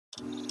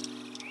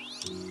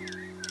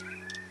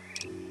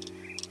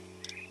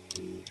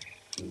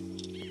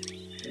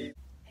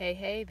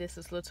Hey, this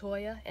is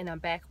Latoya, and I'm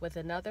back with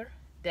another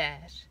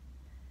Dash.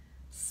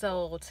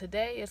 So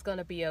today is going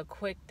to be a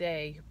quick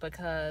day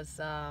because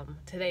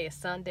today is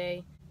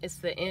Sunday. It's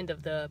the end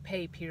of the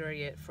pay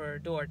period for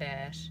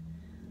DoorDash,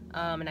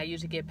 and I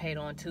usually get paid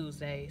on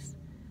Tuesdays.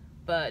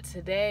 But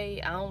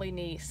today I only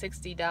need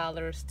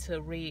 $60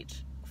 to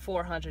reach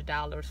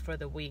 $400 for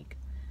the week.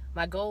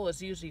 My goal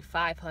is usually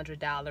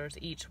 $500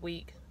 each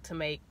week to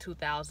make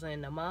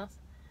 $2,000 a month,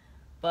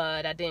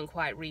 but I didn't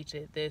quite reach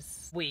it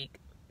this week.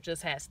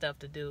 Just had stuff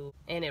to do,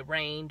 and it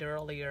rained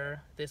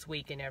earlier this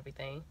week and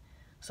everything.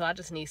 So I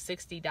just need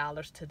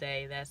 $60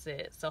 today. That's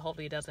it. So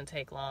hopefully it doesn't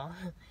take long.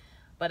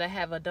 But I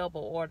have a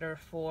double order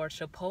for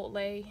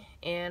Chipotle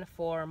and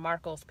for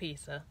Marco's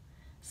Pizza.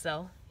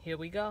 So here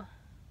we go.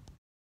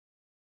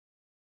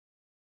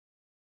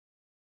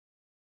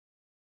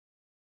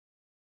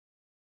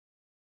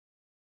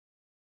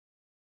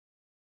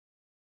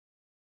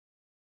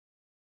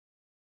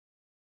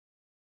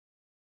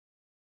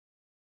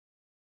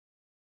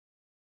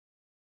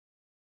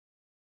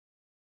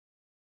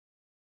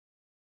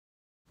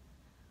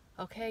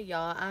 Okay,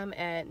 y'all, I'm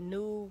at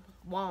New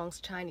Wong's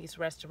Chinese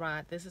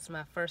restaurant. This is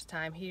my first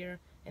time here,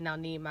 and I'll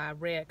need my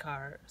red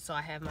card. So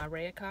I have my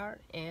red card,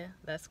 and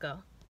let's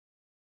go.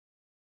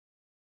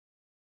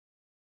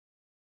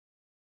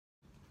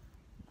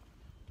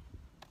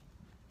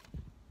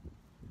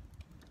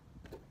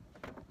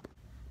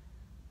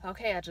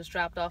 Okay, I just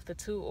dropped off the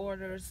two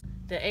orders.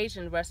 The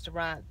Asian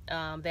restaurant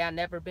that I've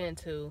never been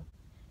to,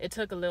 it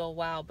took a little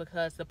while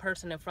because the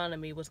person in front of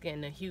me was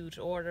getting a huge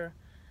order.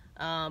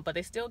 But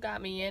they still got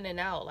me in and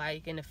out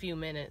like in a few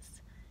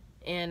minutes.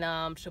 And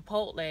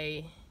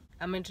Chipotle,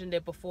 I mentioned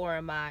it before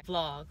in my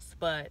vlogs,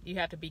 but you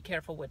have to be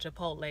careful with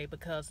Chipotle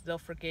because they'll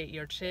forget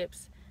your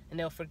chips and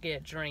they'll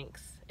forget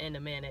drinks in a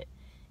minute.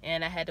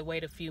 And I had to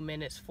wait a few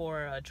minutes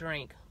for a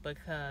drink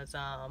because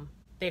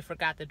they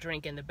forgot the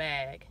drink in the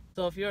bag.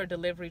 So if you're a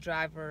delivery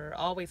driver,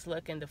 always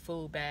look in the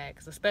food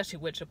bags, especially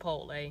with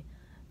Chipotle.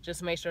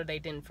 Just make sure they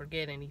didn't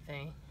forget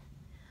anything.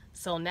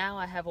 So now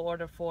I have an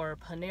order for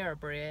Panera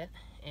bread,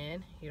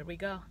 and here we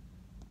go.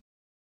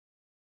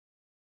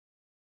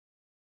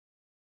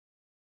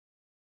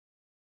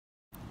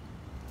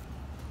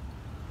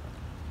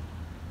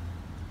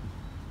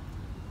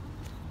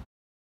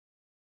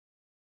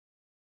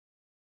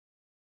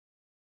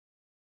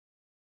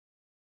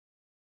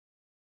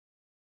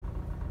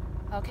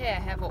 Okay, I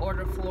have an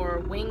order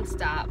for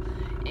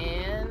Wingstop,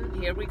 and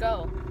here we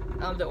go.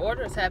 The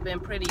orders have been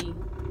pretty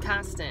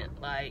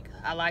constant. Like,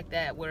 I like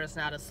that where it's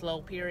not a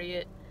slow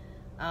period.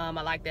 I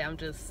like that I'm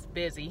just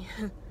busy.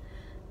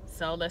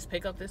 So let's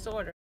pick up this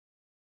order.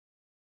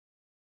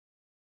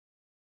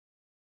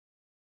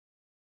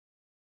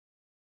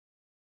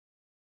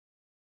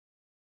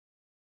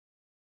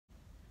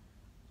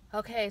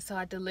 Okay, so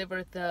I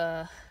delivered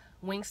the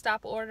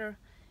Wingstop order,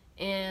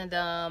 and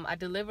I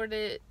delivered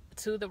it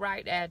to the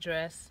right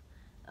address.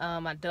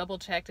 I double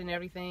checked and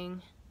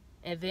everything,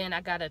 and then I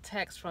got a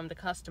text from the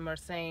customer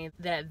saying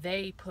that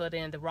they put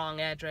in the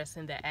wrong address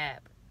in the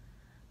app.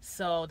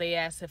 So they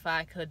asked if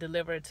I could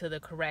deliver it to the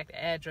correct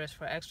address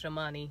for extra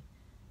money.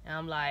 And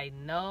I'm like,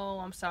 no,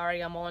 I'm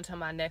sorry, I'm on to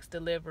my next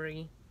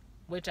delivery,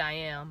 which I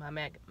am. I'm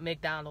at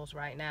McDonald's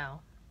right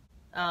now.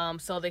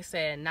 So they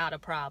said, not a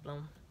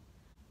problem.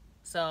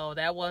 So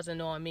that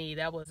wasn't on me.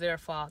 That was their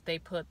fault. They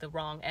put the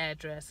wrong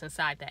address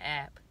inside the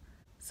app.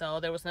 So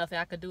there was nothing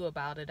I could do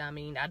about it. I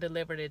mean, I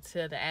delivered it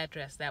to the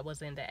address that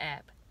was in the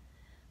app.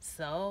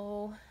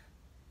 So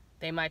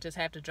they might just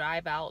have to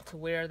drive out to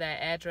where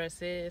that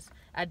address is.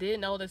 I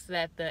did notice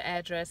that the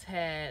address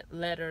had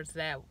letters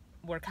that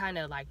were kind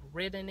of like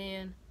written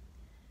in.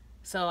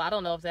 So I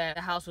don't know if that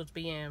house was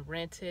being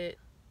rented.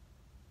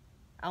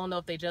 I don't know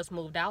if they just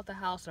moved out the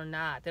house or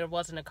not. There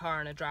wasn't a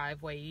car in the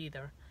driveway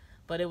either.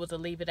 But it was a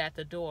leave it at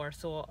the door.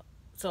 So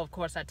of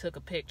course I took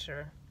a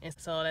picture. And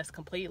so that's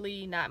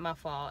completely not my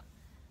fault.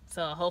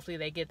 So hopefully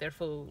they get their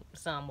food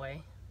some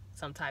way,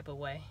 some type of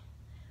way.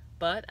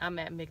 But I'm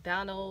at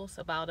McDonald's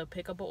about to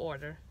pick up an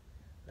order.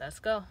 Let's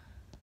go.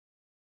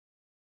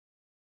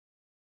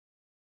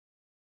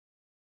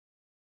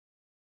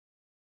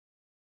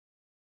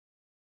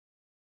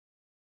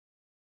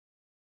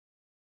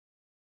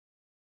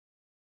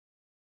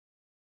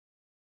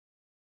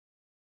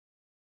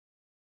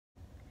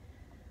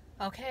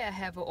 Okay, I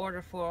have an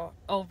order for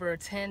over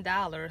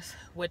 $10,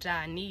 which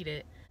I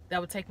needed.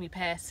 That would take me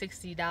past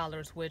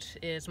 $60, which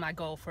is my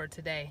goal for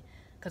today,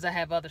 because I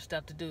have other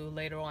stuff to do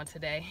later on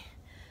today.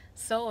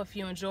 So if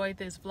you enjoyed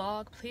this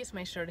vlog, please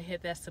make sure to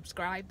hit that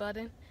subscribe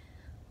button.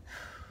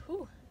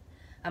 Whew.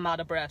 I'm out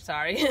of breath,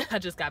 sorry. I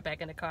just got back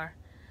in the car.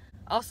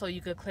 Also,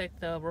 you could click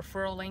the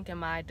referral link in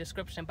my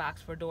description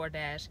box for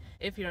DoorDash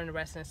if you're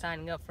interested in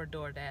signing up for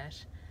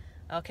DoorDash.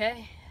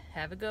 Okay,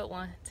 have a good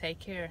one. Take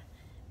care.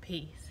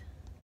 Peace.